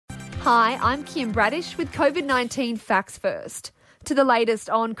Hi, I'm Kim Bradish with COVID-19 Facts First. To the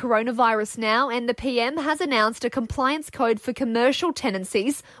latest on coronavirus now, and the PM has announced a compliance code for commercial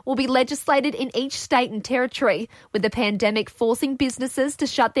tenancies will be legislated in each state and territory. With the pandemic forcing businesses to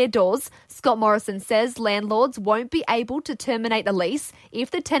shut their doors, Scott Morrison says landlords won't be able to terminate a lease if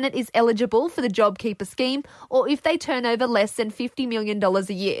the tenant is eligible for the JobKeeper scheme or if they turn over less than $50 million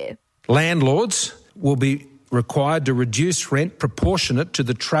a year. Landlords will be required to reduce rent proportionate to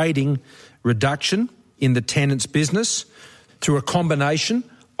the trading reduction in the tenant's business through a combination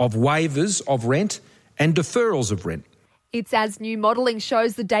of waivers of rent and deferrals of rent. It's as new modelling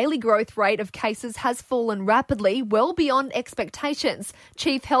shows the daily growth rate of cases has fallen rapidly, well beyond expectations.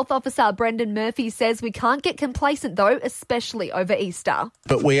 Chief Health Officer Brendan Murphy says we can't get complacent though, especially over Easter.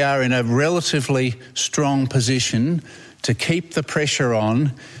 But we are in a relatively strong position to keep the pressure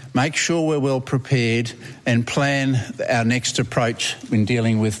on, make sure we're well prepared and plan our next approach in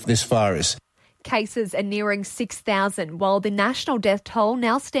dealing with this virus. Cases are nearing 6,000, while the national death toll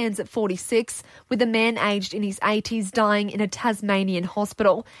now stands at 46, with a man aged in his 80s dying in a Tasmanian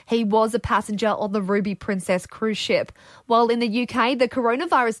hospital. He was a passenger on the Ruby Princess cruise ship. While in the UK, the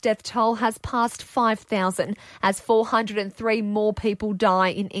coronavirus death toll has passed 5,000, as 403 more people die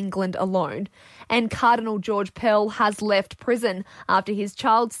in England alone. And Cardinal George Pell has left prison after his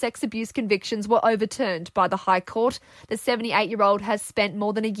child sex abuse convictions were overturned by the High Court. The 78-year-old has spent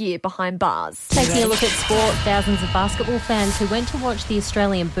more than a year behind bars. Taking a look at sport, thousands of basketball fans who went to watch the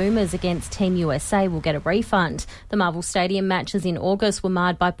Australian Boomers against Team USA will get a refund. The Marvel Stadium matches in August were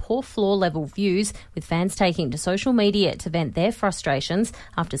marred by poor floor-level views, with fans taking to social media to vent their frustrations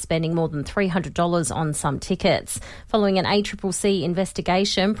after spending more than $300 on some tickets. Following an ACCC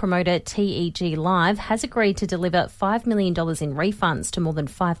investigation, promoter TEG Live has agreed to deliver $5 million in refunds to more than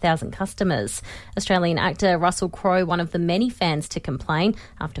 5,000 customers. Australian actor Russell Crowe, one of the many fans to complain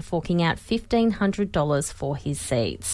after forking out $1,500 for his seats.